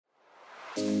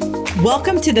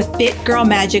Welcome to the Fit Girl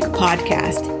Magic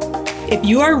podcast. If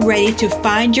you are ready to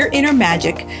find your inner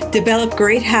magic, develop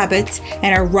great habits,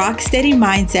 and a rock steady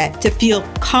mindset to feel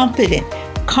confident,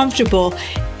 comfortable,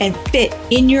 and fit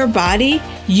in your body,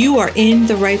 you are in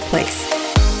the right place.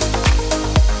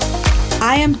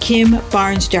 I am Kim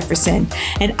Barnes Jefferson,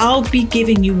 and I'll be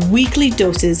giving you weekly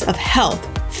doses of health,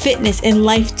 fitness, and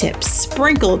life tips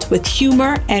sprinkled with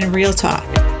humor and real talk.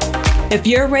 If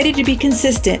you're ready to be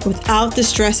consistent without the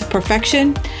stress of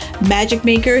perfection, magic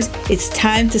makers, it's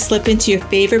time to slip into your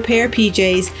favorite pair of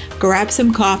PJs, grab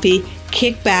some coffee,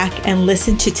 kick back, and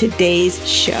listen to today's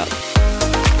show.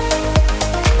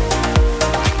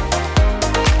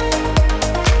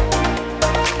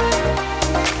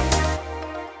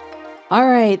 All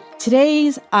right,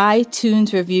 today's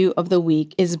iTunes review of the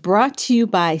week is brought to you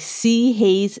by C.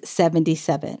 Hayes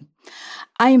 77.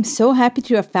 I am so happy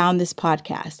to have found this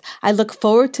podcast. I look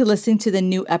forward to listening to the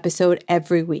new episode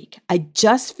every week. I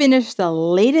just finished the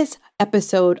latest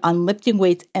episode on lifting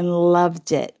weights and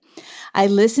loved it. I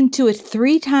listened to it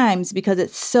 3 times because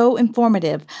it's so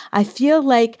informative. I feel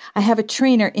like I have a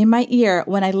trainer in my ear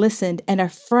when I listened and a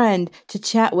friend to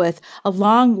chat with,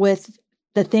 along with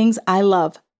the things I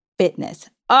love, fitness.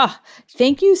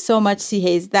 Thank you so much, C.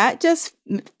 Hayes. That just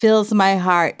fills my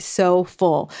heart so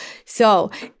full. So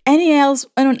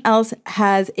anyone else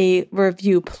has a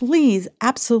review, please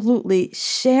absolutely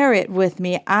share it with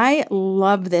me. I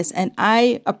love this and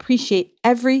I appreciate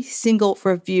every single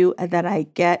review that I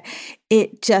get.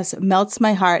 It just melts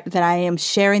my heart that I am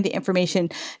sharing the information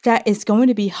that is going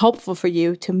to be helpful for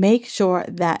you to make sure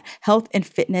that health and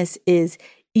fitness is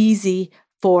easy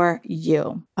for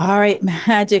you. All right,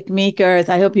 magic makers,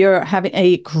 I hope you're having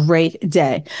a great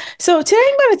day. So today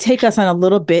I'm going to take us on a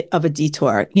little bit of a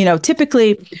detour.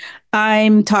 Typically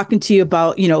I'm talking to you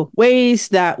about, ways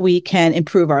that we can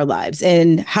improve our lives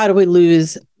and how do we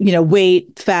lose,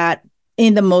 weight, fat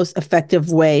in the most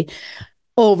effective way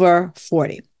over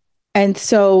 40. And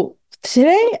so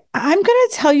today, I'm going to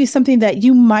tell you something that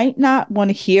you might not want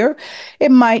to hear.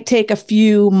 It might take a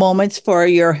few moments for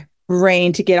your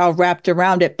brain to get all wrapped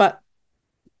around it, but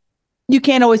you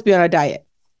can't always be on a diet.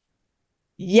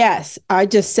 Yes, I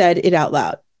just said it out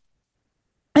loud.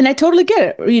 And I totally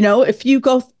get it. If you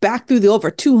go back through the over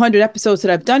 200 episodes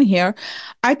that I've done here,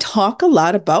 I talk a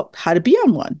lot about how to be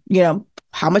on one,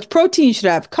 how much protein you should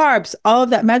have, carbs, all of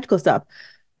that magical stuff.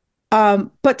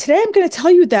 But today I'm going to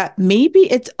tell you that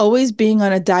maybe it's always being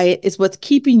on a diet is what's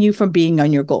keeping you from being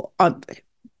on your goal.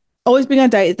 Always being on a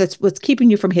diet, that's what's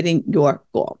keeping you from hitting your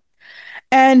goal.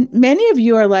 And many of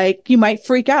you are like, you might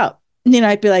freak out.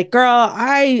 I'd be like, girl,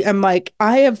 I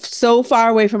am so far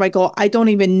away from my goal. I don't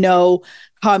even know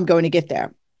how I'm going to get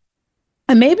there.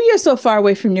 And maybe you're so far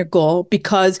away from your goal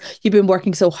because you've been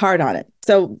working so hard on it.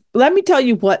 So let me tell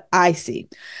you what I see.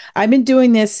 I've been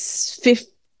doing this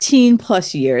 15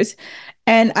 plus years,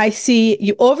 and I see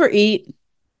you overeat,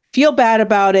 feel bad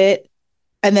about it,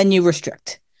 and then you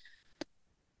restrict.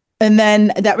 And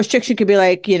then that restriction could be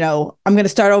like, I'm going to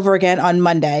start over again on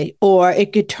Monday, or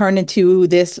it could turn into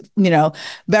this,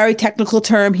 very technical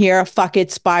term here, fuck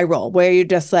it spiral, where you're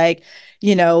just like,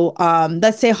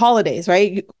 let's say holidays,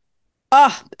 right?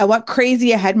 I went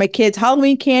crazy. I had my kids'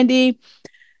 Halloween candy.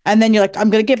 And then you're like,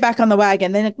 I'm going to get back on the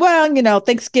wagon. Then,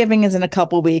 Thanksgiving is in a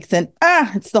couple of weeks and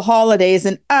it's the holidays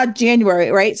and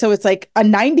January, right? So it's like a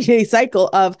 90-day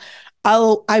cycle of I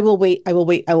will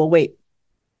wait.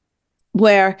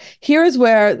 Where here's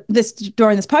where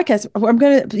during this podcast, I'm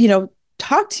going to,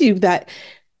 talk to you that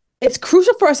it's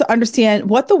crucial for us to understand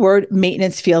what the word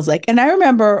maintenance feels like. And I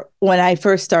remember when I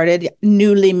first started,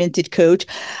 newly minted coach,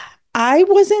 I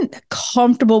wasn't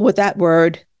comfortable with that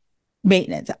word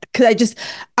maintenance because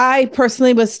I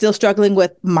personally was still struggling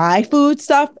with my food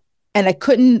stuff. And I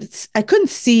couldn't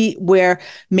see where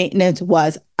maintenance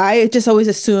was. I just always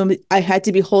assumed I had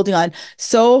to be holding on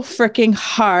so freaking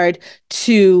hard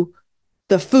to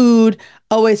the food,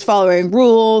 always following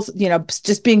rules,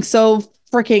 just being so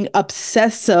freaking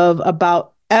obsessive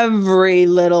about every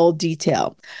little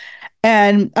detail.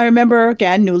 And I remember,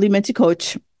 again, newly minted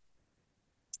coach,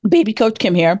 baby coach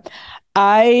Kim here.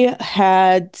 I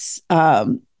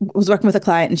was working with a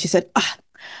client and she said,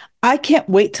 I can't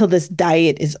wait till this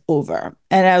diet is over.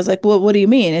 And I was like, well, what do you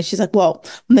mean? And she's like, well,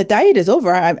 when the diet is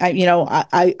over,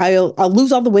 I'll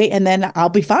lose all the weight and then I'll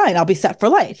be fine. I'll be set for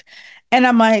life. And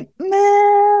I'm like,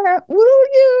 nah, will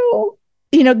you?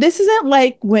 This isn't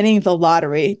like winning the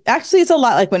lottery. Actually, it's a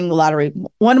lot like winning the lottery.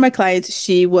 One of my clients,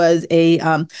 she was a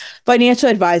financial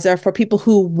advisor for people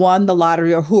who won the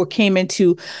lottery or who came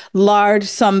into large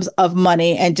sums of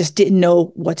money and just didn't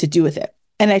know what to do with it.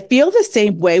 And I feel the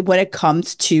same way when it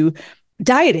comes to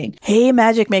dieting. Hey,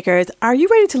 magic makers, are you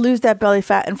ready to lose that belly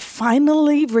fat and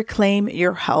finally reclaim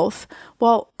your health?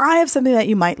 Well, I have something that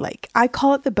you might like. I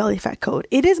call it the Belly Fat Code.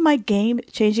 It is my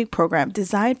game-changing program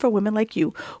designed for women like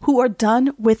you who are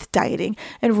done with dieting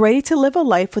and ready to live a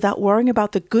life without worrying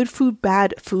about the good food,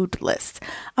 bad food list.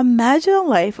 Imagine a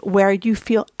life where you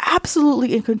feel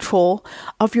absolutely in control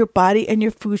of your body and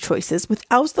your food choices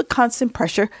without the constant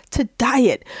pressure to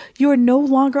diet. You are no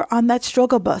longer on that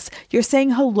struggle bus. You're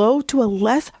saying hello to a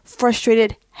less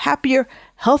frustrated, happier,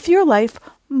 healthier life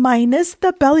minus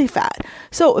the belly fat.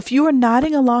 So if you are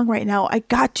nodding along right now, I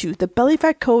got you. The Belly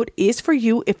Fat Code is for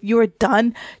you if you are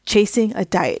done chasing a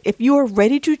diet. If you are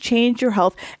ready to change your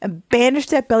health and banish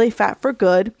that belly fat for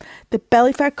good, the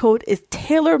Belly Fat Code is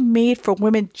tailor-made for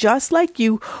women just like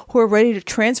you who are ready to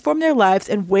transform their lives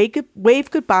and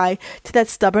wave goodbye to that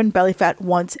stubborn belly fat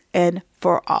once and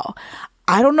for all.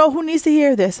 I don't know who needs to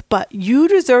hear this, but you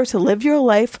deserve to live your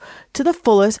life to the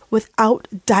fullest without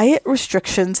diet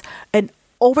restrictions and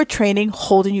overtraining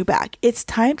holding you back. It's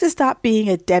time to stop being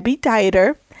a Debbie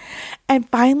dieter and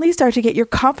finally start to get your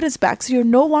confidence back so you're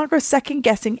no longer second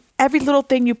guessing every little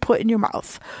thing you put in your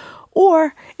mouth.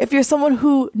 Or if you're someone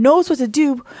who knows what to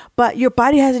do, but your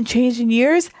body hasn't changed in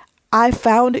years, I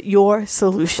found your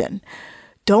solution.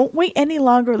 Don't wait any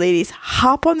longer, ladies.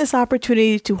 Hop on this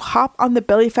opportunity to hop on the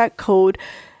Belly Fat Code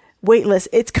waitlist.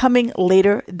 It's coming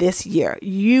later this year.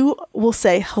 You will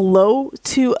say hello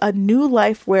to a new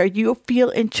life where you feel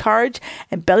in charge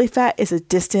and belly fat is a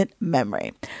distant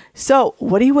memory. So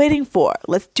what are you waiting for?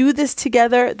 Let's do this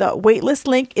together. The waitlist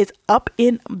link is up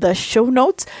in the show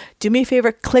notes. Do me a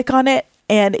favor, click on it,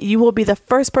 and you will be the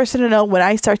first person to know when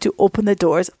I start to open the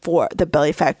doors for the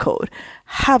Belly Fat Code.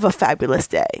 Have a fabulous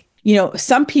day. You know,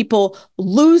 some people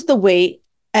lose the weight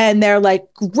and they're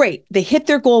like, great, they hit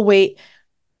their goal weight,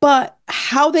 but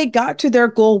how they got to their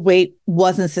goal weight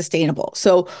wasn't sustainable.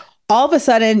 So all of a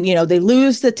sudden, you know, they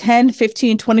lose the 10,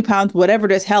 15, 20 pounds, whatever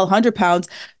it is, hell, 100 pounds,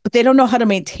 but they don't know how to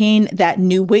maintain that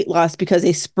new weight loss because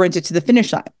they sprinted to the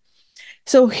finish line.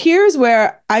 So here's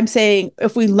where I'm saying,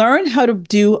 if we learn how to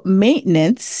do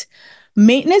maintenance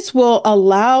will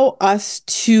allow us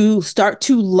to start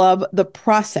to love the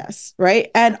process,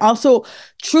 right? And also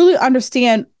truly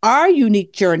understand our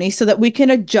unique journey so that we can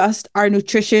adjust our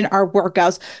nutrition, our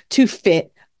workouts to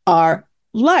fit our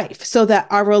life so that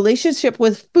our relationship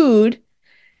with food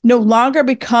no longer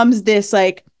becomes this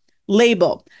like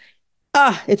label.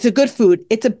 It's a good food.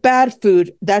 It's a bad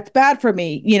food. That's bad for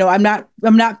me. You know, I'm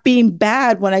not being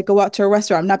bad when I go out to a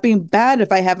restaurant. I'm not being bad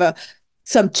if I have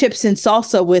some chips and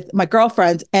salsa with my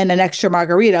girlfriends and an extra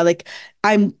margarita. Like,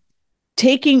 I'm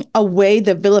taking away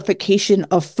the vilification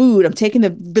of food. I'm taking the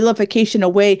vilification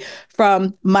away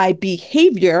from my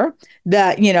behavior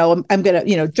that, you know, I'm going to,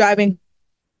 you know, driving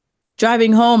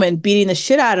home and beating the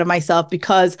shit out of myself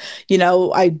because, you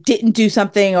know, I didn't do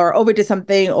something or overdid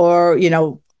something, or, you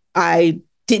know, I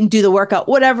didn't do the workout,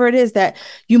 whatever it is that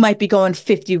you might be going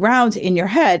 50 rounds in your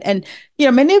head. And, you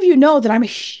know, many of you know that I'm a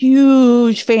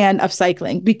huge fan of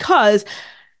cycling because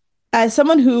as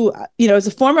someone who, you know, as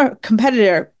a former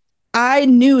competitor, I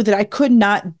knew that I could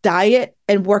not diet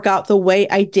and work out the way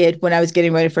I did when I was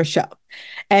getting ready for a show.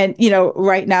 And, you know,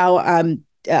 right now,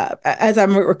 as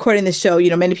I'm recording this show, you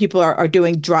know, many people are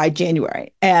doing dry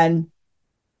January. And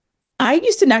I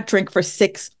used to not drink for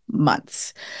 6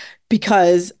 months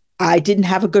because I didn't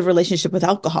have a good relationship with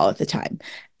alcohol at the time.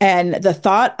 And the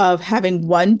thought of having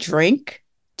 1 drink,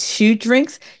 2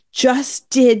 drinks just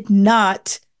did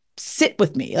not sit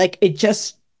with me. Like,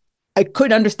 I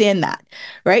couldn't understand that.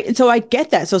 Right. And so I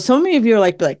get that. So many of you are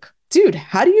like, dude,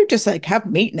 how do you just like have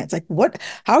maintenance? Like,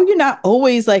 how are you not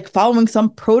always like following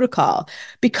some protocol?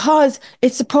 Because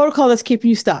it's the protocol that's keeping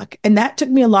you stuck. And that took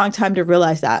me a long time to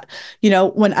realize that. You know,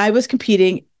 when I was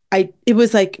competing, it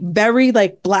was like very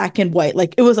like black and white.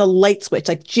 Like, it was a light switch.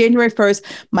 Like January 1st,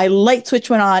 my light switch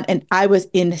went on and I was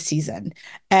in season.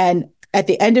 And at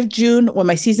the end of June, when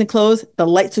my season closed, the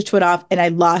light switch went off and I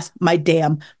lost my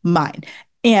damn mind.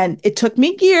 And it took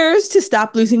me years to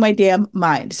stop losing my damn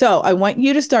mind. So I want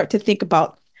you to start to think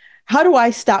about, how do I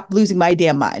stop losing my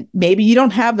damn mind? Maybe you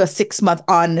don't have a 6 month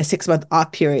on and a 6 month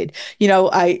off period. You know,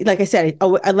 like I said,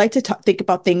 I like to think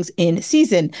about things in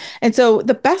season. And so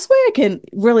the best way I can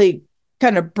really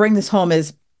kind of bring this home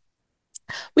is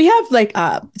we have like,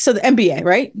 so the NBA,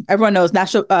 right? Everyone knows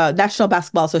National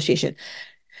Basketball Association.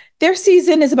 Their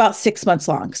season is about 6 months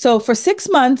long. So for 6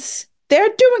 months, they're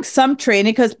doing some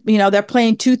training because, you know, they're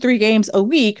playing 2-3 games a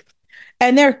week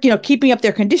and they're, you know, keeping up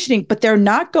their conditioning, but they're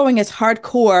not going as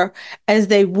hardcore as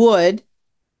they would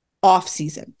off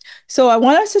season. So I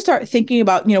want us to start thinking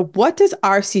about, what does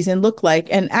our season look like?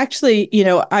 And actually,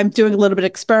 I'm doing a little bit of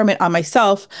experiment on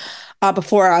myself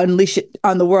before I unleash it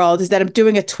on the world, is that I'm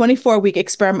doing a 24-week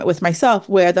experiment with myself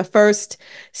where the first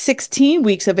 16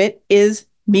 weeks of it is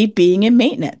me being in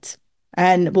maintenance.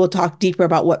 And we'll talk deeper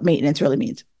about what maintenance really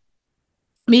means.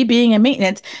 Me being in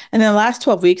maintenance. And then the last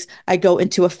 12 weeks, I go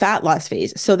into a fat loss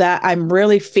phase so that I'm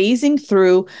really phasing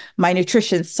through my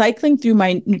nutrition, cycling through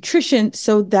my nutrition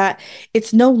so that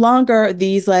it's no longer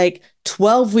these like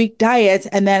 12-week diets.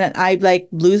 And then I like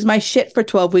lose my shit for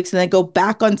 12 weeks and then go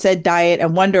back on said diet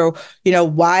and wonder,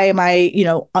 why am I,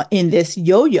 in this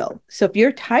yo-yo? So if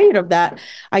you're tired of that,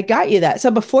 I got you that. So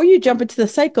before you jump into the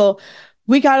cycle,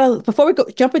 before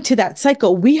we jump into that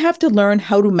cycle, we have to learn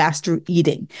how to master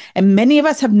eating. And many of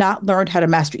us have not learned how to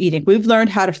master eating. We've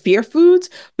learned how to fear foods.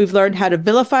 We've learned how to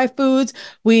vilify foods.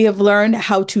 We have learned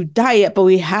how to diet, but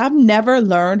we have never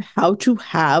learned how to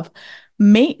have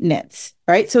maintenance,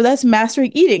 right? So that's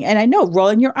mastering eating. And I know,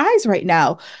 rolling your eyes right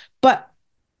now, but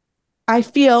I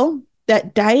feel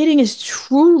that dieting is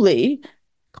truly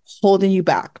holding you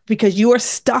back because you are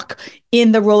stuck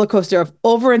in the roller coaster of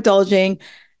overindulging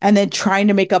and then trying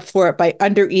to make up for it by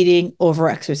under eating, over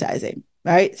exercising,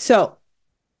 right? So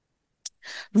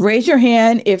raise your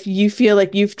hand if you feel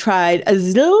like you've tried a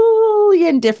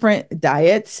zillion different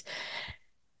diets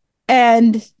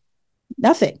and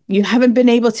nothing. You haven't been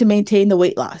able to maintain the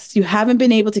weight loss. You haven't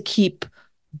been able to keep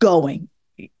going.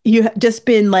 You have just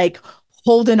been like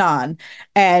holding on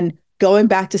and going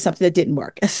back to something that didn't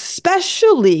work,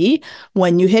 especially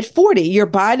when you hit 40. Your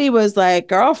body was like,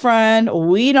 girlfriend,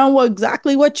 we know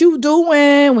exactly what you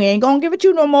doing. We ain't gonna give it to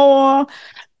you no more.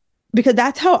 Because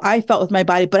that's how I felt with my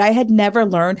body, but I had never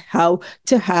learned how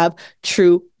to have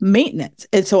true maintenance.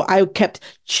 And so I kept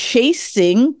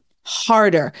chasing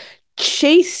harder,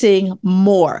 chasing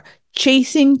more,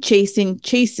 chasing.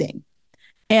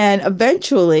 And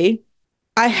eventually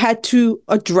I had to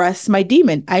address my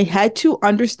demon. I had to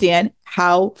understand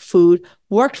how food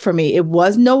worked for me. It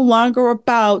was no longer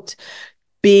about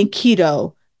being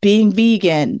keto, being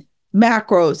vegan,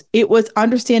 macros. It was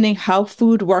understanding how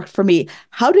food worked for me.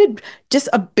 How did just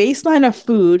a baseline of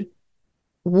food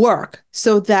work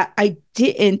so that I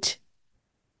didn't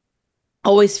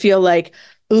always feel like,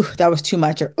 ooh, that was too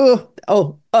much, or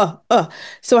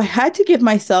So I had to give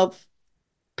myself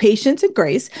patience and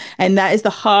grace. And that is the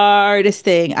hardest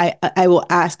thing I will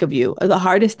ask of you. The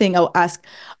hardest thing I will ask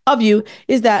of you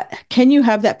is that, can you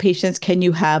have that patience? Can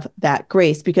you have that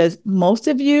grace? Because most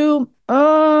of you,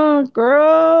 oh,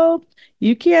 girl,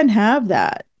 you can't have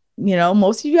that.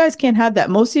 Most of you guys can't have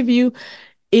that. Most of you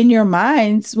in your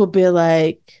minds will be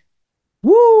like,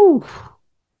 woo,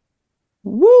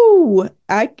 woo.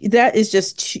 That is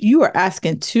just, you are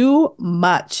asking too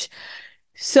much.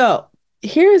 So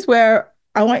here's where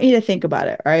I want you to think about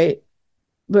it, right?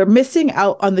 We're missing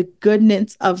out on the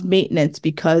goodness of maintenance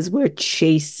because we're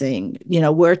chasing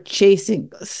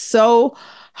so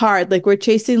hard. Like we're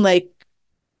chasing, like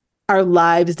our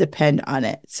lives depend on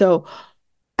it. So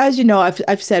as you know,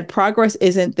 I've said progress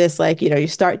isn't this like, you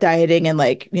start dieting and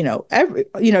like, I'm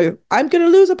going to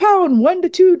lose a pound 1 to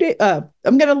 2 days.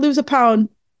 I'm going to lose a pound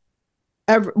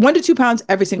 1 to 2 pounds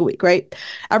every single week, right?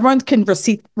 Everyone can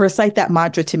recite that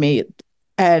mantra to me.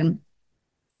 And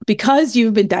because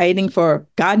you've been dieting for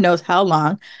God knows how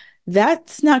long,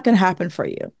 that's not going to happen for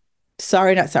you.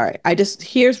 Sorry, not sorry.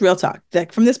 Here's real talk.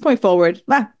 Like from this point forward,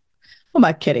 who am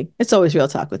I kidding? It's always real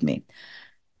talk with me.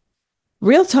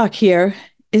 Real talk here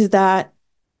is that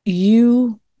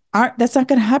that's not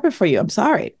going to happen for you. I'm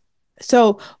sorry.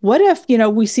 So what if,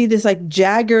 we see this like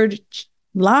jagged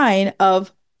line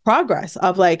of progress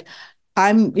of like,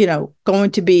 I'm,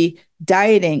 going to be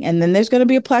dieting and then there's going to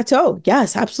be a plateau.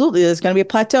 Yes, absolutely. There's going to be a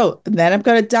plateau. And then I'm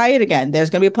going to diet again. There's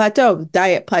going to be a plateau,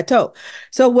 diet, plateau.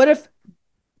 So what if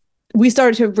we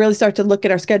start to look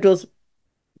at our schedules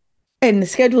and the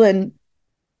scheduling?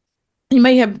 You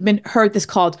may have heard this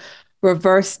called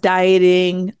reverse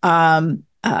dieting,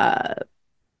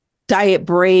 diet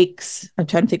breaks. I'm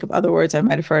trying to think of other words I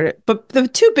might have heard it. But the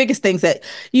two biggest things that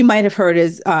you might have heard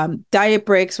is diet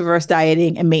breaks, reverse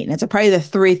dieting, and maintenance are probably the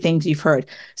three things you've heard.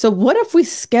 So what if we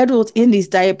scheduled in these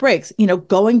diet breaks,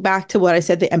 going back to what I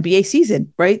said, the NBA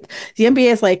season, right? The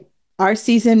NBA is like our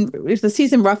season. The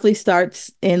season roughly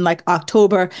starts in like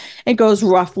October and goes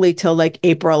roughly till like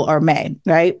April or May,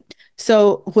 right?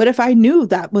 So what if I knew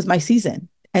that was my season?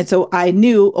 And so I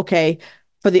knew, okay,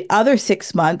 for the other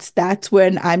 6 months, that's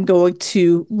when I'm going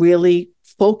to really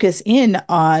focus in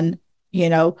on,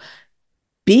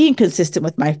 being consistent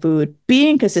with my food,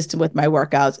 being consistent with my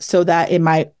workouts, so that in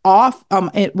my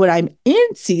when I'm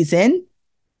in season,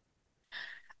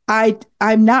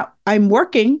 I'm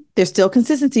working, there's still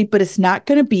consistency, but it's not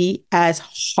going to be as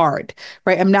hard,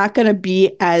 right? I'm not going to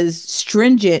be as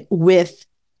stringent with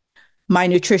my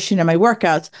nutrition and my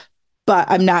workouts,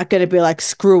 but I'm not going to be like,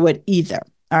 screw it either.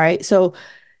 All right. So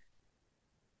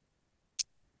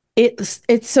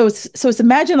it's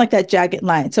imagine like that jagged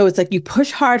line. So it's like you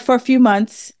push hard for a few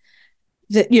months,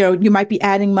 that, you might be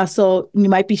adding muscle, you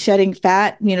might be shedding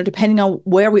fat, depending on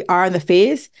where we are in the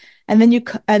phase. And then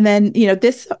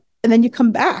and then you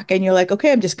come back and you're like,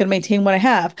 okay, I'm just going to maintain what I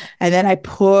have. And then I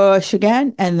push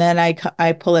again, and then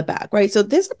I pull it back. Right. So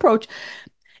this approach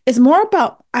is more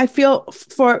about, I feel,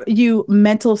 for you,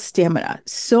 mental stamina.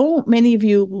 So many of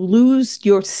you lose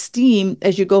your steam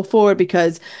as you go forward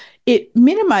because it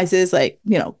minimizes, like,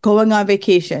 going on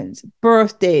vacations,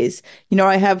 birthdays.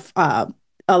 I have a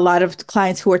lot of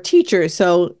clients who are teachers.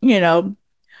 So,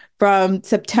 from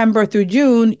September through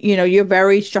June, you're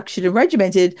very structured and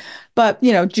regimented. But,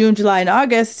 June, July, and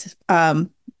August,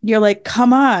 you're like,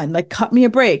 come on, like, cut me a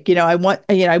break. I want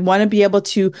to be able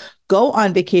to go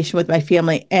on vacation with my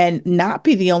family and not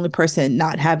be the only person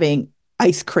not having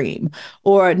ice cream,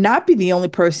 or not be the only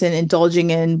person indulging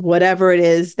in whatever it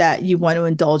is that you want to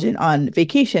indulge in on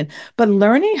vacation, but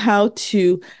learning how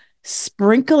to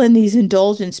sprinkle in these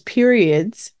indulgence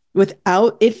periods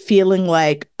without it feeling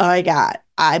like, oh my God,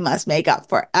 I must make up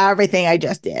for everything I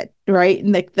just did. Right.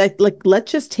 And like,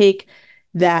 let's just take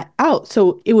that out.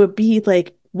 So it would be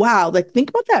like, wow, like, think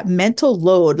about that mental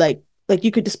load. Like you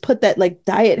could just put that like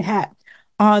diet hat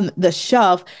on the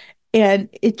shelf, and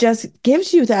it just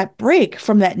gives you that break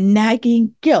from that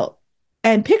nagging guilt.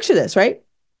 And picture this, right?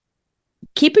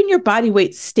 Keeping your body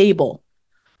weight stable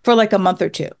for like a month or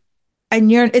two.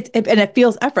 And it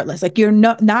feels effortless. Like you're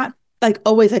not like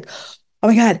always like, oh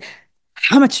my God,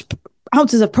 how much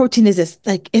ounces of protein is this?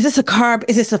 Like, is this a carb?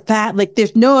 Is this a fat? Like,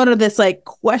 there's none of this like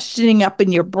questioning up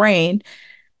in your brain,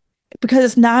 because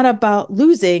it's not about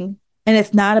losing and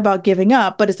it's not about giving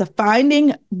up, but it's a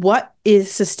finding what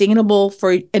is sustainable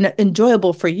for and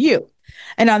enjoyable for you.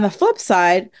 And on the flip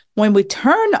side, when we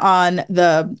turn on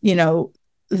the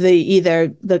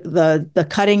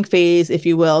cutting phase, if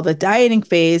you will, the dieting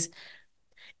phase,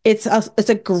 it's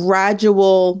a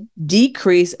gradual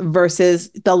decrease versus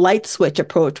the light switch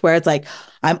approach, where it's like,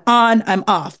 I'm on, I'm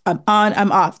off, I'm on,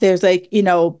 I'm off. There's like,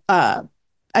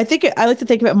 I like to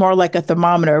think of it more like a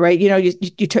thermometer, right?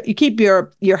 You keep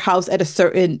your house at a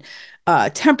certain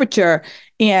temperature,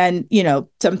 and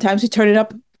sometimes we turn it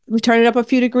up a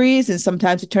few degrees, and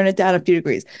sometimes we turn it down a few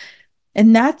degrees.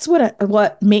 And that's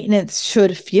what maintenance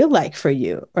should feel like for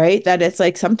you, right? That it's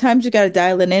like, sometimes you got to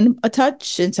dial it in a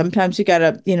touch, and sometimes you got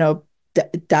to,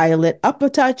 dial it up a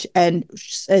touch, and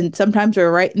sometimes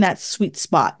we're right in that sweet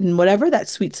spot. And whatever that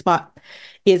sweet spot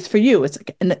is for you, it's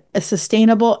like a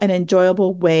sustainable and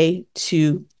enjoyable way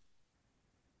to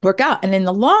work out. And in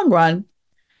the long run,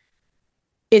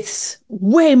 it's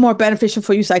way more beneficial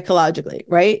for you psychologically,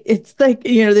 right? It's like,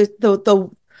 there's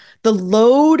the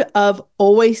load of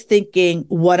always thinking,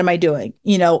 what am I doing?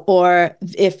 Or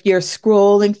if you're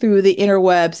scrolling through the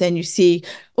interwebs and you see,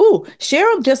 oh,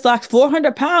 Cheryl just lost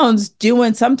 400 pounds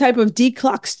doing some type of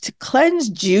detox cleanse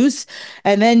juice.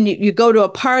 And then you go to a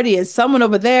party and someone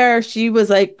over there, she was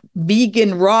like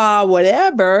vegan, raw,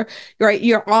 whatever, right?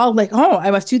 You're all like, oh, I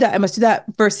must do that. I must do that.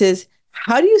 Versus,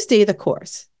 how do you stay the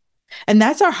course? And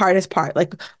that's our hardest part.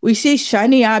 Like, we see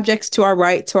shiny objects to our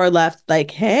right, to our left,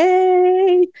 like,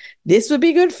 hey, this would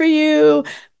be good for you.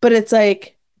 But it's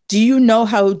like, do you know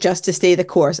how just to stay the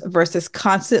course versus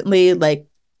constantly like,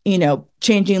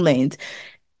 changing lanes?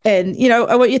 And,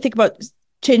 I want you to think about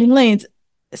changing lanes.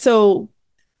 So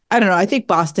I don't know. I think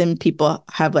Boston people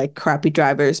have like crappy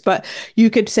drivers, but you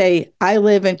could say, I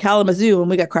live in Kalamazoo and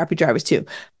we got crappy drivers too.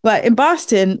 But in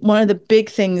Boston, one of the big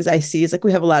things I see is like,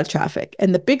 we have a lot of traffic.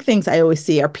 And the big things I always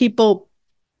see are people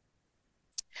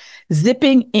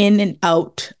zipping in and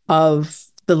out of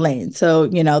the lane. So,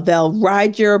 they'll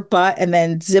ride your butt and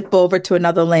then zip over to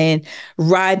another lane,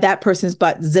 ride that person's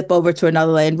butt, zip over to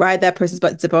another lane, ride that person's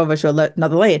butt, zip over to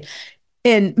another lane.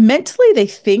 And mentally, they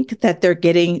think that they're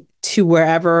getting to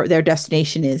wherever their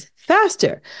destination is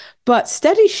faster. But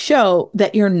studies show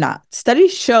that you're not.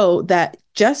 Studies show that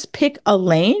just pick a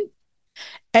lane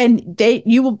and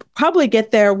you will probably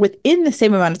get there within the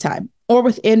same amount of time, or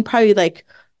within probably like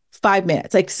 5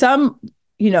 minutes, like some,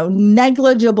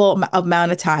 negligible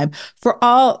amount of time, for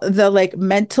all the like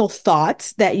mental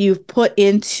thoughts that you've put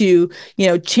into,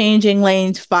 changing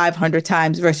lanes 500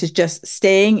 times versus just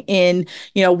staying in,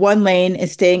 one lane and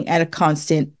staying at a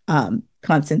constant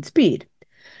speed.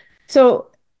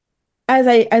 So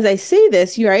as I say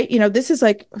this, you're right, this is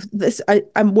like this,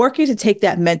 I'm working to take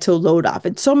that mental load off.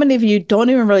 And so many of you don't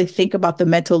even really think about the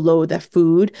mental load that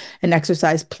food and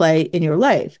exercise play in your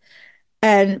life.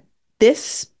 And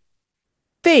this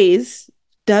phase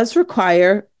does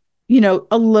require,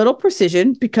 a little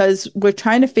precision because we're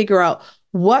trying to figure out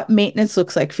what maintenance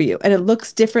looks like for you. And it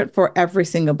looks different for every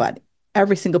single body,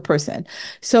 every single person.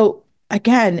 So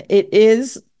again, it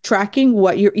is tracking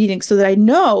what you're eating so that I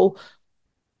know,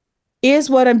 is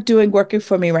what I'm doing working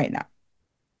for me right now?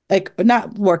 Like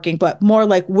not working, but more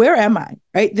like, where am I?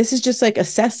 Right. This is just like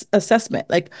assessment.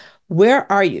 Like,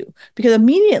 where are you? Because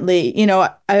immediately,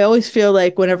 I always feel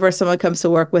like whenever someone comes to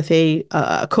work with a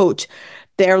coach,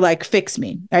 they're like, fix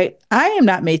me. Right. I am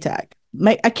not Maytag.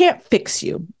 I can't fix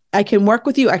you. I can work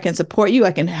with you. I can support you.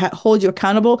 I can hold you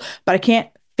accountable, but I can't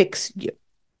fix you.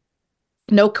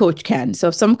 No coach can. So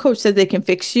if some coach says they can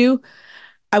fix you,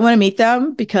 I want to meet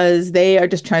them because they are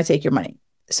just trying to take your money.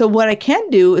 So what I can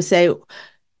do is say,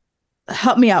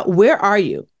 help me out. Where are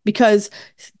you? Because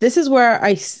this is where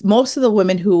most of the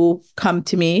women who come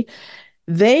to me,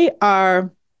 they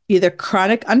are either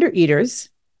chronic undereaters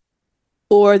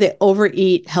or they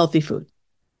overeat healthy food.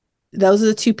 Those are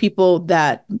the two people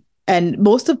and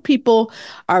most of people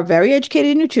are very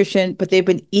educated in nutrition, but they've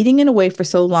been eating in a way for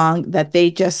so long that they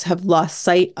just have lost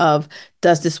sight of,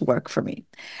 does this work for me?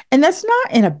 And that's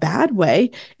not in a bad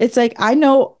way. It's like, I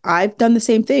know I've done the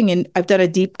same thing, and I've done a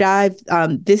deep dive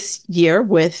this year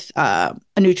with a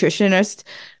nutritionist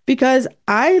because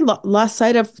I lost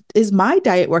sight of, is my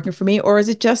diet working for me, or is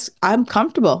it just I'm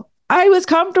comfortable? I was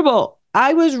comfortable.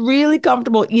 I was really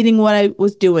comfortable eating what I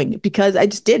was doing because I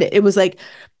just did it. It was like,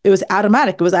 it was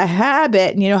automatic. It was a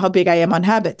habit. And you know how big I am on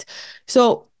habits.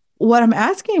 So what I'm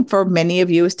asking for many of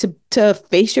you is to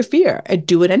face your fear and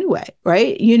do it anyway,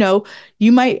 right?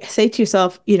 You might say to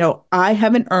yourself, I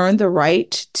haven't earned the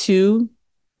right to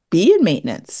be in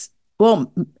maintenance.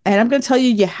 Well, and I'm going to tell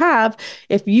you, you have,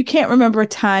 if you can't remember a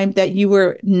time that you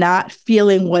were not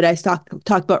feeling what I talked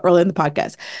about earlier in the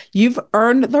podcast. You've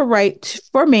earned the right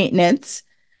for maintenance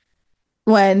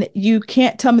when you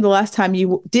can't tell me the last time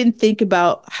you didn't think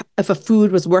about if a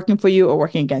food was working for you or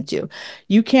working against you.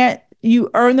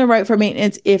 You earn the right for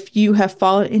maintenance if you have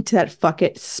fallen into that fuck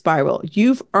it spiral.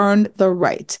 You've earned the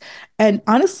right. And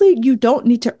honestly, you don't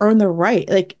need to earn the right.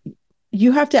 Like,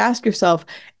 you have to ask yourself,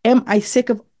 am I sick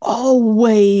of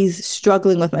always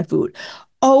struggling with my food?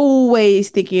 Always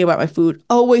thinking about my food,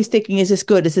 always thinking, is this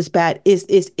good? Is this bad?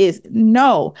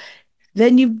 No.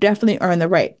 Then you've definitely earned the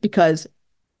right, because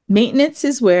maintenance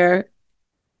is where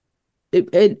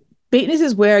maintenance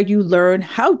is where you learn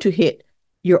how to hit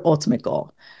your ultimate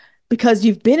goal, because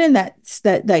you've been in that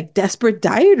like desperate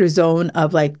dieter zone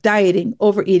of like dieting,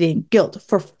 overeating, guilt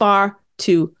for far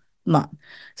too long.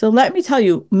 So let me tell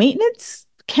you, maintenance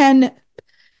can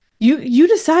you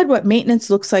decide what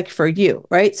maintenance looks like for you,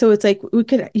 right? So it's like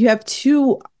you have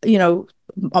two,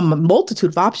 a multitude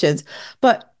of options,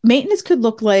 but maintenance could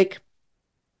look like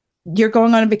you're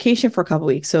going on a vacation for a couple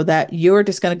of weeks so that you're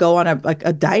just going to go on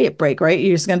a diet break, right?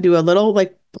 You're just going to do a little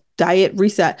like diet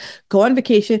reset, go on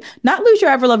vacation, not lose your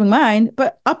ever loving mind,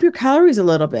 but up your calories a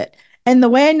little bit. And the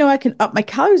way I know I can up my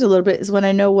calories a little bit is when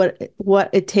I know what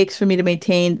it takes for me to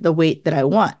maintain the weight that I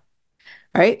want.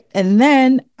 Right. And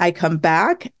then I come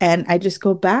back and I just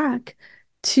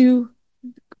to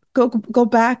go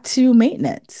back to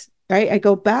maintenance. Right. I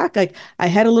go back, like I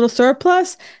had a little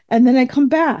surplus and then I come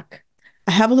back.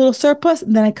 I have a little surplus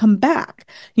and then I come back,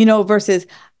 versus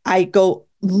I go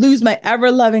lose my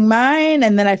ever loving mind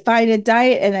and then I find a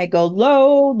diet and I go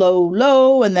low, low,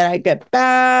 low, and then I get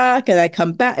back and I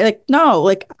come back. Like, no,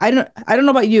 like I don't know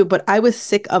about you, but I was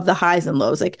sick of the highs and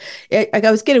lows. Like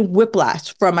I was getting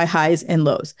whiplash from my highs and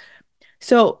lows.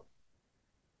 So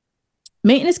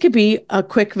maintenance could be a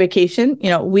quick vacation,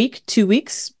 week, 2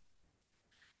 weeks.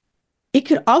 It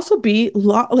could also be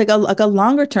like a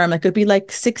longer term. It could be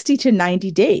like 60 to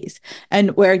 90 days,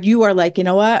 and where you are like, you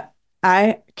know what?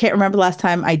 I can't remember the last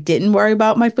time I didn't worry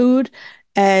about my food.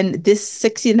 And this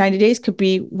 60 to 90 days could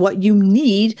be what you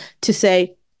need to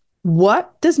say,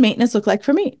 what does maintenance look like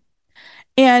for me?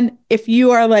 And if you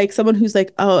are like someone who's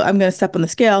like, oh, I'm going to step on the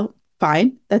scale,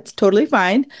 fine. That's totally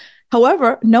fine.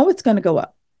 However, no, it's going to go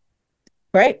up.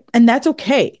 Right. And that's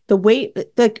okay. The weight,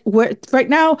 like right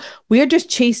now, we are just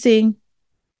chasing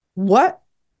what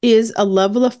is a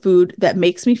level of food that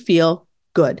makes me feel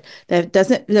good, that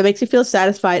makes me feel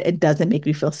satisfied and doesn't make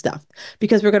me feel stuffed,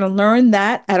 because we're going to learn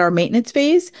that at our maintenance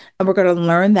phase and we're going to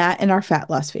learn that in our fat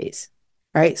loss phase.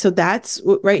 Right. So that's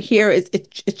right here.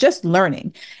 It's just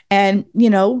learning. And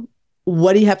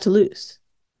what do you have to lose?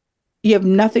 You have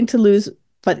nothing to lose,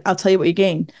 but I'll tell you what you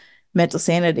gain: mental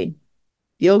sanity.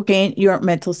 You'll gain your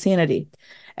mental sanity,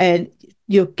 and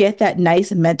you'll get that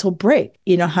nice mental break.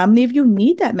 How many of you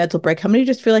need that mental break? How many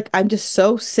just feel like I'm just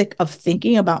so sick of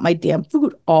thinking about my damn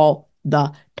food all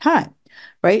the time,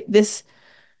 right? This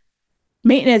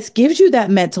maintenance gives you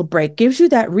that mental break, gives you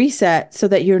that reset so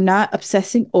that you're not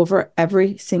obsessing over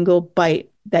every single bite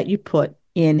that you put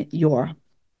in your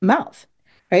mouth.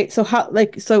 Right. So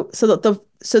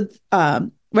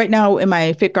right now in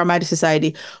my Fit Girl Minded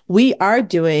Society, we are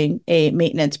doing a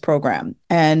maintenance program.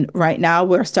 And right now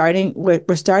we're starting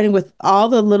with all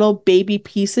the little baby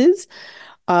pieces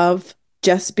of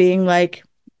just being like,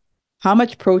 how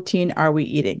much protein are we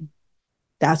eating?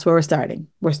 That's where we're starting.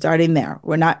 We're starting there.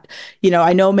 We're not,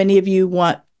 I know many of you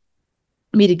want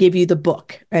me to give you the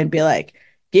book and be like,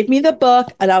 give me the book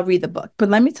and I'll read the book. But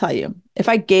let me tell you, if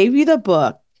I gave you the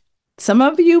book, some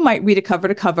of you might read it cover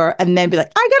to cover and then be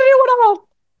like, I got to do it all.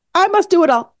 I must do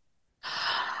it all.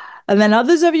 And then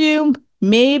others of you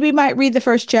maybe might read the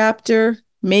first chapter,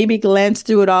 maybe glance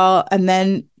through it all, and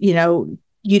then, you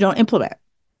don't implement.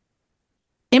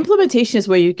 Implementation is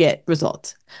where you get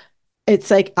results.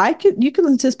 It's like you can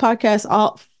listen to this podcast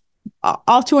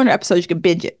all 200 episodes, you can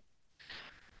binge it.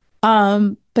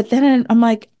 But then I'm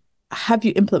like, have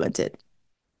you implemented?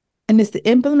 And it's the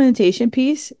implementation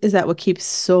piece is that what keeps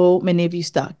so many of you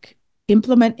stuck.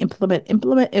 Implement.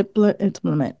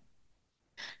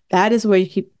 That is where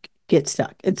you get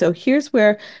stuck. And so here's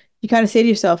where you kind of say to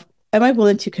yourself, am I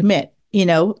willing to commit?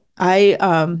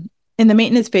 I in the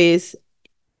maintenance phase,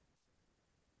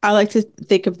 I like to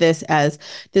think of this as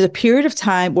there's a period of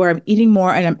time where I'm eating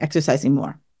more and I'm exercising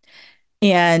more.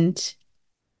 And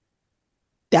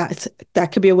that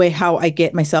could be a way how I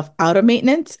get myself out of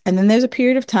maintenance. And then there's a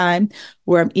period of time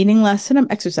where I'm eating less and I'm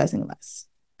exercising less.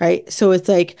 Right. So it's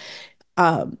like,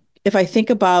 if I think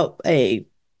about it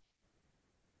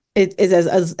is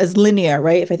as linear,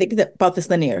 right? If I think about this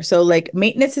linear, so like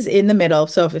maintenance is in the middle.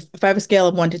 So if I have a scale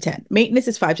of 1 to 10, maintenance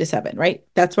is 5 to 7, right?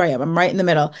 That's where I am. I'm right in the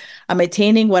middle. I'm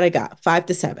maintaining what I got, 5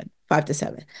 to 7, 5 to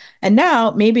 7. And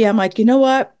now maybe I'm like, you know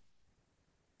what?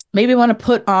 Maybe I want to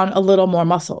put on a little more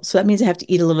muscle. So that means I have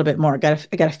to eat a little bit more. I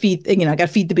gotta feed, I gotta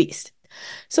feed the beast.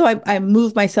 So I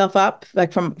move myself up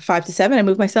like from 5 to 7, I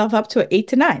move myself up to 8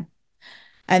 to 9.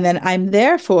 And then I'm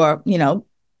there for,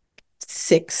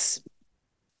 6,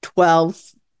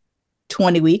 12,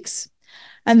 20 weeks.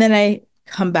 And then I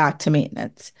come back to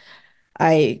maintenance.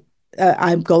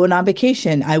 I'm going on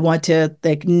vacation. I want to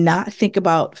like not think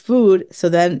about food. So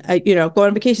then I, go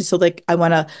on vacation. So like I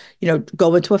want to,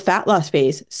 go into a fat loss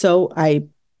phase. So I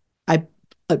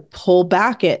pull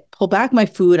back my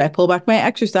food. I pull back my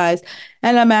exercise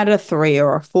and I'm at a 3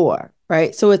 or a 4,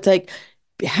 right? So it's like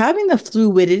having the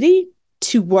fluidity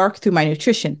to work through my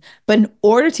nutrition. But in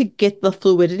order to get the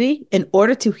fluidity, in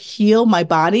order to heal my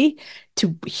body,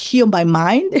 to heal my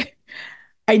mind,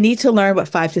 I need to learn what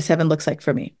 5 to 7 looks like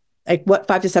for me. Like what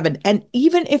 5 to 7. And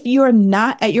even if you're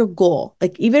not at your goal,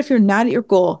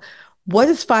 what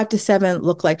does 5 to 7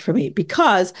 look like for me?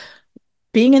 Because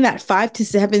being in that 5 to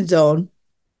 7 zone,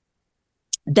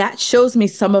 that shows me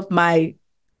some of my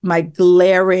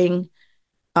glaring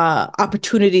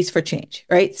opportunities for change,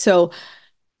 right? So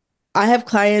I have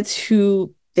clients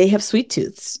who they have sweet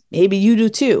tooths. Maybe you do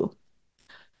too.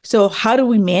 So how do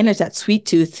we manage that sweet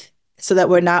tooth so that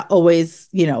we're not always,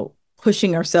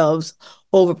 pushing ourselves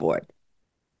overboard?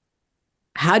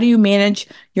 How do you manage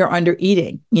your under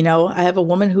eating? I have a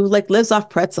woman who like lives off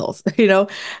pretzels,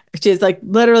 she's like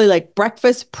literally like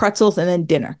breakfast, pretzels, and then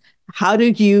dinner. How do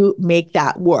you make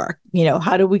that work?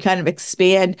 How do we kind of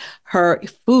expand her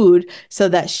food so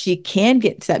that she can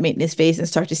get to that maintenance phase and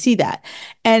start to see that?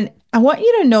 And I want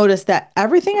you to notice that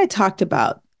everything I talked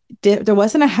about, there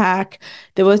wasn't a hack.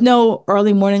 There was no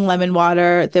early morning lemon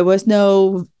water. There was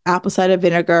no apple cider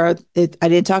vinegar. I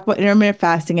didn't talk about intermittent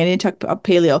fasting. I didn't talk about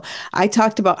paleo. I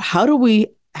talked about how do we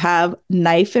have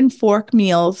knife and fork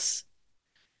meals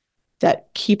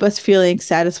that keep us feeling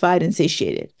satisfied and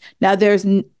satiated. Now, there's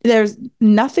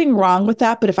nothing wrong with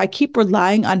that, but if I keep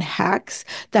relying on hacks,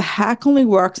 the hack only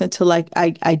works until like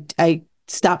I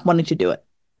stop wanting to do it.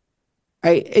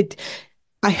 Right?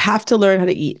 I have to learn how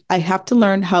to eat. I have to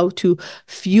learn how to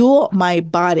fuel my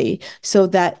body so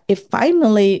that it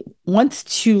finally wants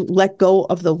to let go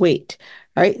of the weight.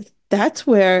 Right? That's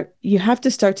where you have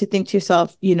to start to think to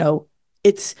yourself, you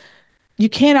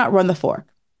cannot run the fork.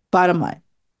 Bottom line.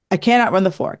 I cannot run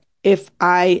the fork. If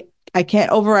I can't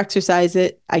overexercise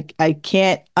it, I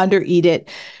can't undereat it.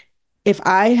 If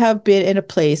I have been in a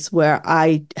place where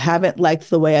I haven't liked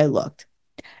the way I looked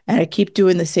and I keep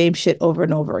doing the same shit over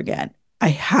and over again, I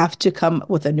have to come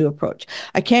with a new approach.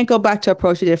 I can't go back to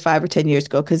approach I did 5 or 10 years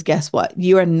ago, because guess what?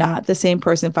 You are not the same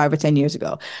person 5 or 10 years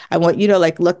ago. I want you to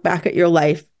like look back at your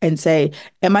life and say,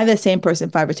 am I the same person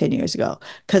 5 or 10 years ago?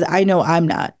 Because I know I'm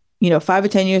not. 5 or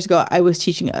 10 years ago, I was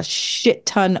teaching a shit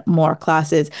ton more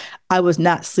classes. I was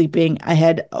not sleeping. I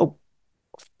had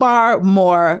far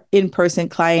more in-person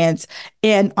clients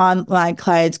and online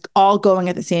clients all going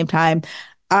at the same time.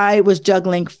 I was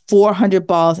juggling 400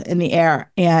 balls in the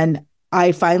air, and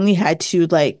I finally had to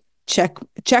like check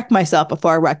myself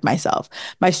before I wrecked myself.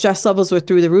 My stress levels were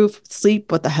through the roof.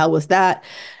 Sleep, what the hell was that?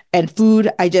 And food,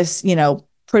 I just,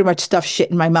 pretty much stuffed shit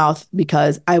in my mouth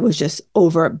because I was just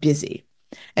over busy.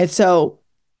 And so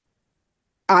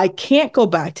I can't go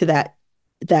back to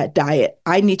that diet.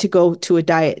 I need to go to a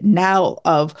diet now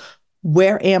of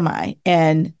where am I?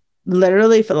 And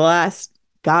literally for the last,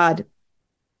 God,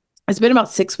 it's been about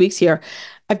 6 weeks here.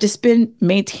 I've just been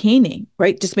maintaining,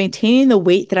 right? Just maintaining the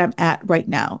weight that I'm at right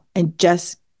now, and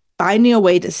just finding a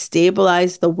way to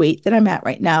stabilize the weight that I'm at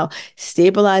right now,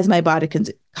 stabilize my body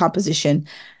composition,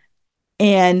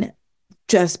 and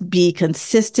just be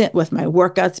consistent with my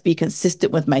workouts, be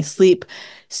consistent with my sleep,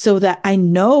 so that I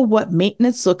know what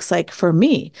maintenance looks like for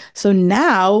me. So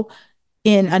now,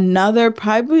 in another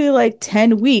probably like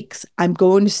 10 weeks, I'm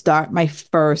going to start my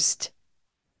first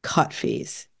cut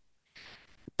phase.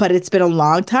 But it's been a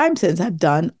long time since I've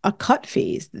done a cut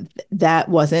phase. That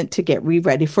wasn't to get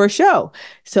ready for a show.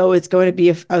 So it's going to be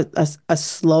a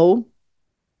slow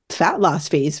fat loss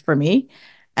phase for me.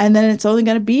 And then it's only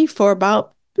going to be for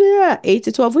about 8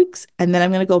 to 12 weeks. And then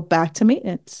I'm going to go back to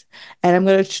maintenance. And I'm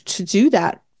going to do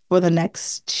that for the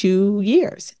next 2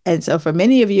 years. And so for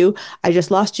many of you, I just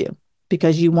lost you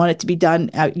because you want it to be done.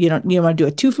 You want to do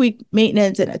a 2-week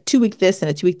maintenance and a 2-week this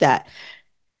and a 2-week that.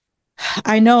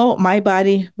 I know my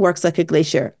body works like a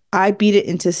glacier. I beat it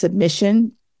into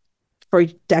submission for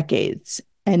decades.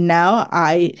 And now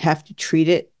I have to treat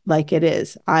it like it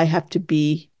is. I have to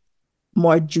be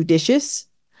more judicious.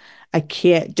 I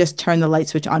can't just turn the light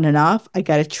switch on and off. I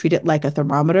got to treat it like a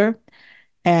thermometer.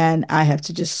 And I have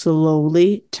to just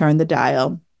slowly turn the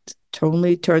dial,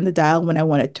 totally turn the dial when I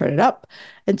want to turn it up,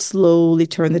 and slowly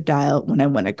turn the dial when I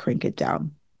want to crank it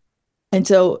down. And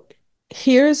so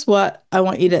here's what I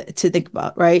want you to think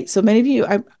about, right? So many of you,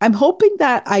 I'm hoping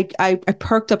that I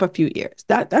perked up a few ears.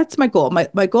 That's my goal.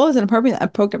 My goal is that I'm hoping that I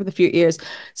perked up a few ears,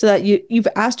 so that you've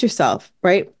asked yourself,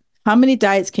 right? How many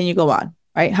diets can you go on,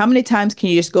 right? How many times can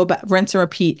you just go back, rinse and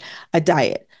repeat a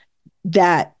diet?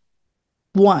 That,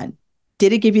 one,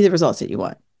 did it give you the results that you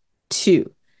want?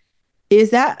 Two,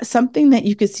 is that something that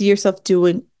you could see yourself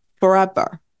doing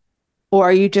forever? Or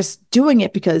are you just doing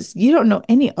it because you don't know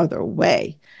any other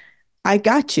way? I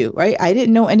got you, right? I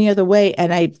didn't know any other way,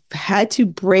 and I had to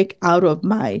break out of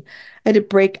my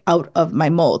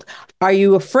mold. Are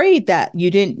you afraid that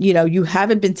you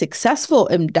haven't been successful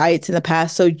in diets in the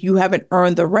past, so you haven't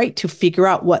earned the right to figure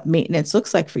out what maintenance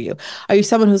looks like for you? Are you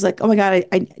someone who's like, oh my God,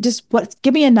 I just,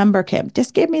 give me a number, Kim,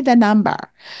 just give me the number,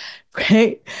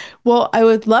 right? Well, I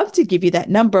would love to give you that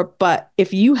number, but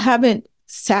if you haven't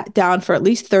sat down for at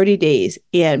least 30 days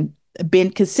and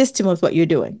been consistent with what you're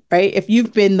doing, right? If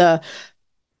you've been the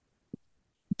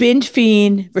binge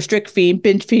fiend, restrict fiend,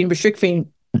 binge fiend, restrict fiend,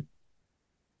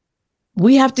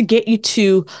 we have to get you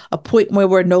to a point where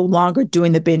we're no longer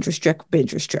doing the binge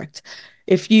restrict.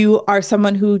 If you are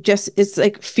someone who just is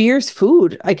like fears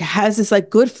food, like has this like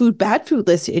good food, bad food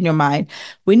list in your mind,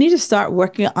 we need to start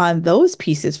working on those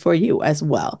pieces for you as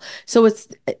well. So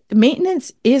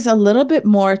maintenance is a little bit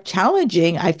more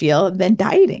challenging, I feel, than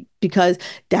dieting, because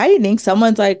dieting,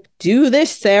 someone's like, do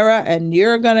this, Sarah, and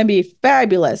you're going to be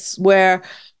fabulous. Where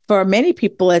for many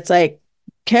people, it's like,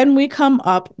 can we come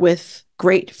up with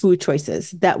great food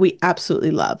choices that we absolutely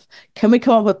love? Can we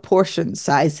come up with portion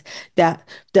size that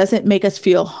doesn't make us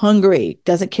feel hungry,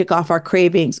 doesn't kick off our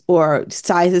cravings, or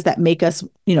sizes that make us,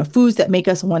 foods that make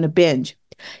us want to binge?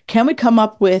 Can we come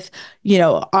up with,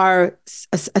 a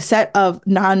set of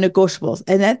non-negotiables?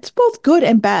 And that's both good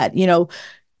and bad.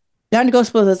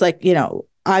 Non-negotiables is like,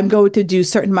 I'm going to do a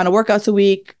certain amount of workouts a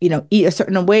week, eat a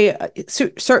certain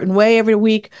way every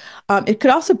week. It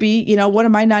could also be, one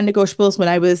of my non-negotiables when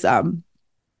I was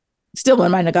still one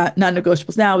of my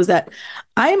non-negotiables now is that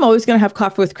I am always going to have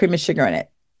coffee with cream and sugar in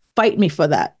it. Fight me for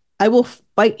that. I will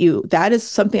fight you. That is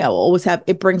something I will always have.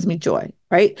 It brings me joy,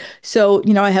 right? So,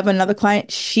 I have another client.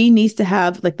 She needs to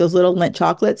have like those little Lindt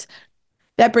chocolates.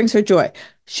 That brings her joy.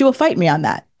 She will fight me on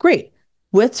that. Great.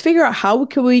 let's figure out how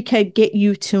we can get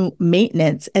you to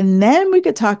maintenance, and then we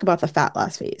could talk about the fat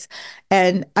loss phase.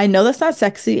 And I know that's not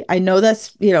sexy. I know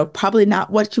that's, probably not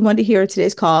what you wanted to hear in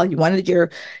today's call. You wanted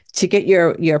to get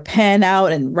your pen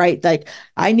out and write, like,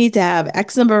 I need to have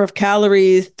X number of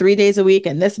calories 3 days a week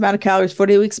and this amount of calories 4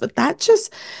 days a week. But that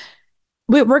just,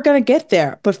 we're going to get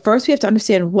there. But first we have to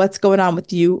understand what's going on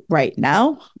with you right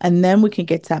now. And then we can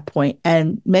get to that point.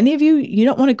 And many of you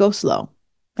don't want to go slow.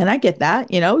 And I get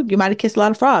that, you might have kissed a lot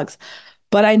of frogs,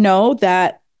 but I know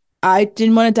that I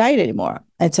didn't want to diet anymore.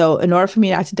 And so in order for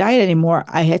me not to diet anymore,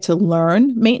 I had to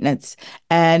learn maintenance,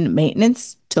 and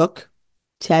maintenance took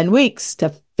 10 weeks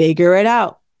to figure it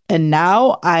out. And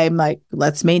now I'm like,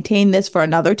 let's maintain this for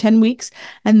another 10 weeks.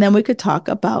 And then we could talk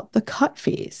about the cut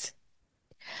phase,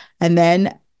 and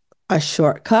then a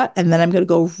shortcut. And then I'm going to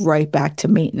go right back to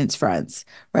maintenance, friends,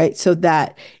 right? So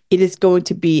that it is going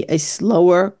to be a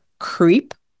slower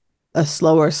creep, a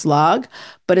slower slog,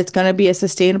 but it's going to be a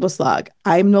sustainable slog.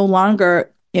 I'm no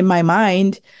longer in my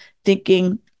mind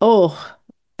thinking, oh,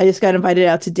 I just got invited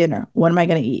out to dinner. What am I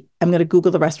going to eat? I'm going to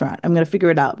Google the restaurant. I'm going to figure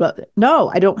it out. But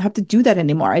no, I don't have to do that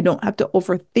anymore. I don't have to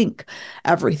overthink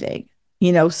everything,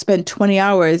 spend 20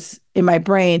 hours in my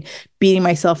brain beating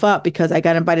myself up because I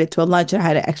got invited to a lunch and I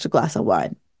had an extra glass of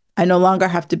wine. I no longer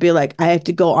have to be like, I have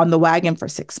to go on the wagon for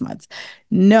 6 months.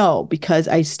 No, because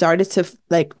I started to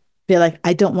feel like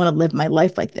I don't want to live my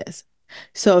life like this.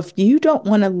 So if you don't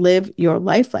want to live your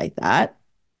life like that,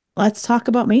 let's talk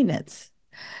about maintenance.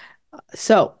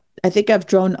 So I think I've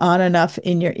droned on enough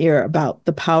in your ear about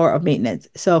the power of maintenance.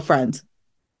 So friends,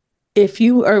 if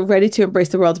you are ready to embrace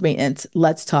the world's maintenance,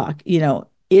 let's talk.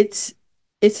 It's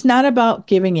not about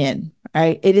giving in,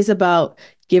 right? It is about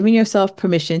giving yourself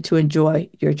permission to enjoy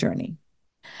your journey.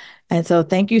 And so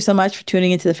thank you so much for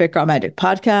tuning into the Fit Girl Magic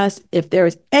podcast. If there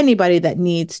is anybody that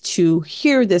needs to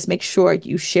hear this, make sure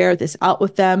you share this out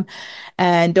with them.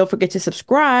 And don't forget to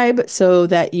subscribe so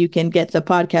that you can get the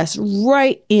podcast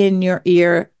right in your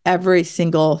ear every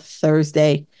single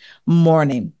Thursday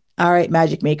morning. All right,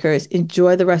 Magic Makers,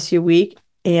 enjoy the rest of your week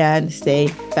and stay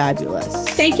fabulous.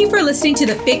 Thank you for listening to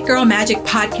the Fit Girl Magic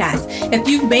podcast. If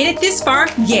you've made it this far,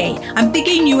 yay. I'm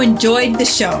thinking you enjoyed the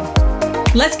show.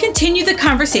 Let's continue the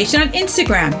conversation on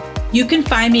Instagram. You can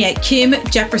find me at Kim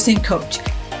Jefferson Coach.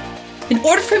 In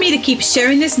order for me to keep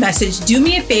sharing this message, do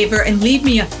me a favor and leave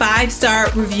me a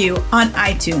 5-star review on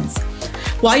iTunes.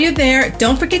 While you're there,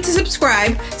 don't forget to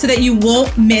subscribe so that you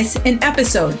won't miss an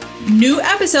episode. New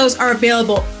episodes are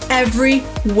available every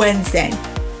Wednesday.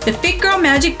 The Fit Girl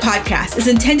Magic podcast is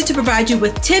intended to provide you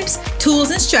with tips,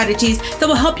 tools, and strategies that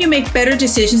will help you make better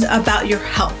decisions about your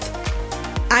health.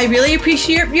 I really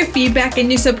appreciate your feedback and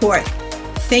your support.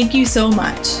 Thank you so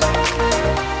much.